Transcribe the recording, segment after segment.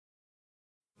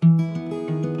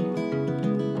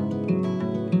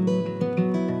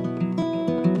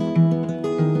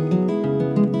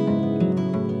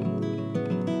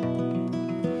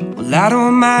Well, I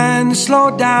don't mind to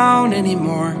slow down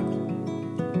anymore.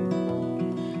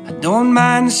 I don't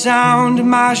mind the sound of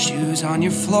my shoes on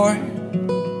your floor.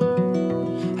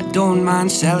 I don't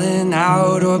mind selling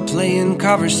out or playing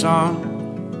cover songs,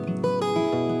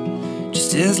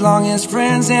 just as long as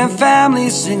friends and family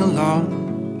sing along.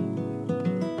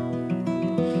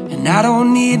 And I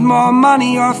don't need more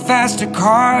money or a faster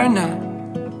car, no.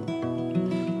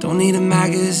 Don't need a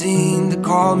magazine to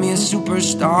call me a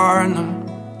superstar, no.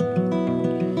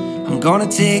 I'm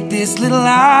gonna take this little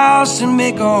house and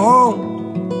make a home,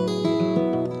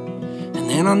 and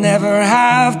then I'll never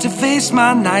have to face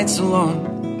my nights alone.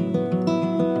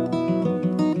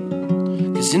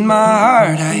 'Cause in my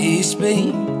heart I hear you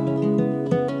speak,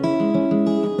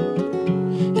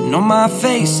 and on my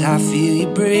face I feel you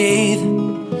breathe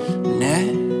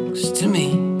next to me,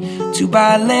 to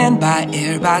by land, by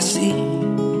air, by sea.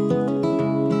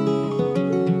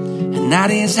 And that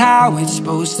is how it's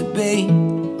supposed to be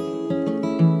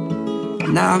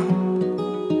now,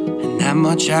 and that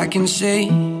much I can say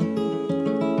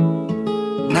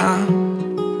now.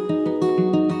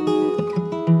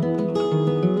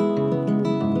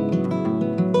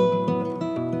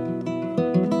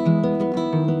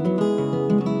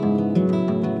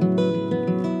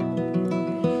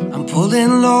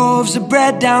 Pulling loaves of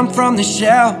bread down from the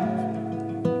shelf,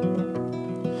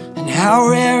 and how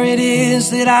rare it is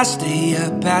that I stay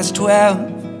up past 12.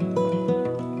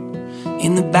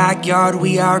 In the backyard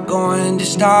we are going to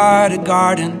start a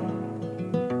garden.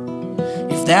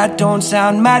 If that don't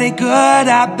sound mighty good,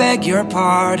 I beg your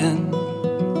pardon.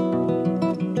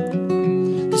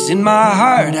 'Cause in my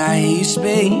heart I hear you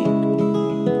speak,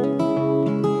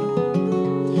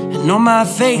 and on my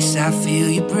face I feel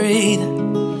you breathe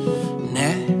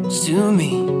next to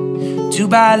me, to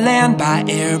by land, by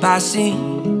air, by sea.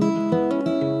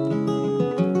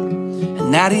 And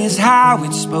that is how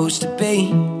it's supposed to be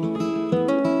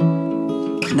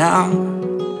now,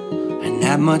 and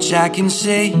that much I can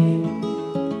say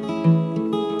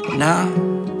now.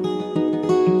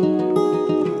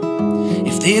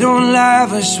 If they don't love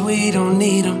us, we don't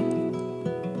need them.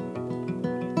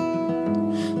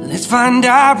 Let's find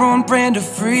our own brand of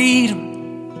freedom.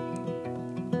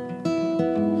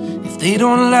 They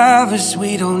don't love us,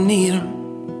 we don't need them.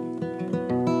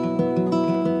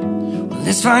 Well,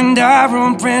 let's find our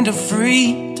own brand of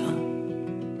freedom.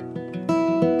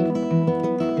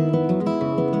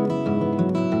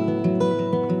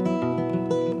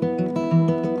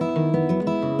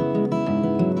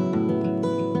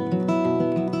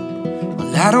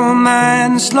 Well, I don't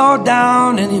mind to slow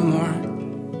down anymore.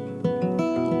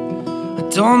 I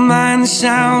don't mind the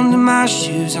sound of my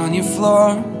shoes on your floor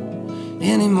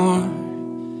anymore.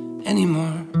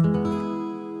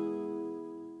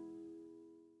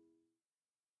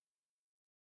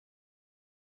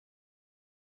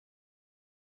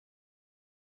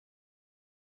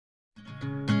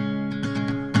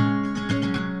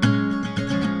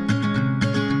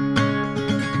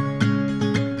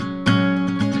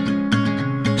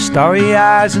 Starry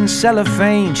eyes and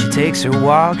cellophane, she takes her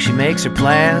walk, she makes her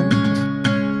plans.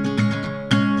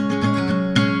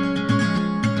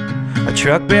 A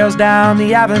truck bails down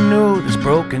the avenue, there's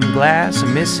broken glass, a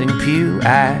missing pew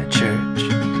at church.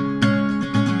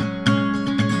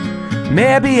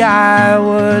 Maybe I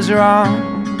was wrong,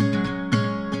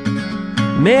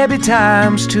 maybe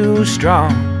time's too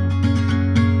strong.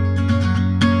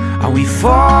 Are we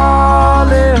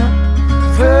falling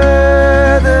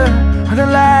further? Are the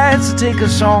lights that take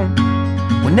us home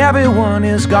when everyone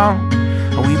is gone?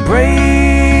 Are we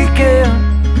breaking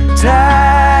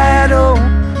tidal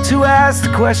to ask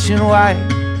the question why?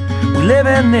 We live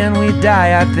and then we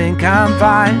die. I think I'm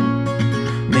fine.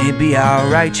 Maybe I'll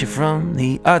write you from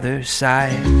the other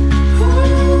side.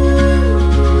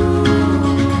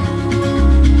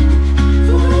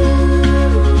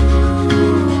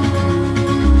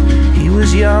 He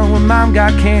was young when mom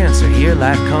got cancer. Here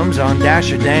life comes on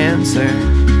Dasher Dancer.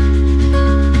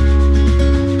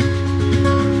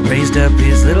 Raised up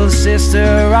his little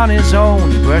sister on his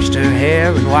own. He brushed her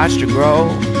hair and watched her grow.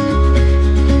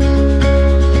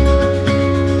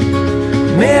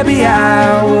 Maybe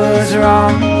I was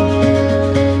wrong,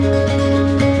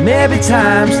 maybe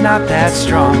time's not that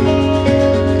strong.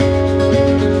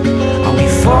 Are we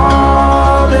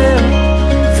falling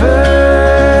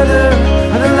further?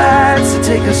 Are the lights that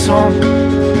take us home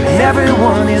and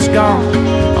everyone is gone?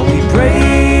 Are we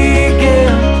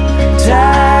breaking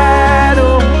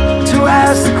tidal to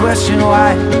ask the question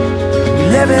why? We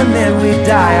live and then we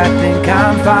die. I think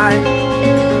I'm fine.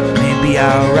 Maybe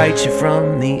I'll write you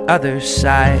from the other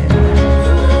side.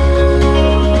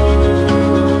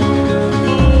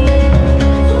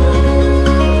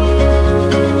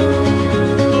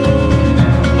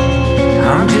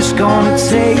 gonna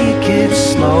take it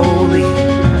slowly.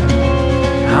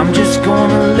 I'm just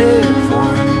gonna live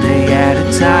one day at a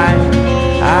time.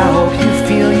 I hope you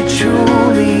feel you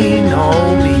truly know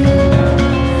me.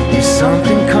 If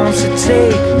something comes to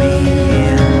take me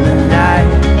in the night,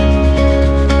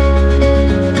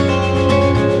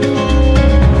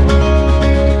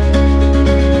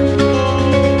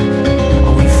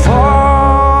 are we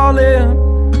falling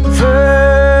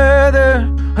further?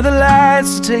 Are the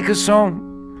lights take us home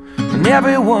when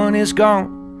everyone is gone?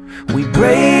 We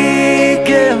break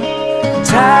it,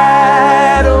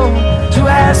 title to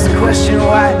ask the question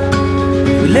why.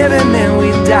 We live and then we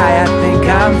die. I think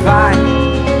I'm fine.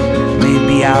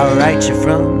 Maybe I'll write you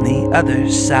from the other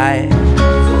side.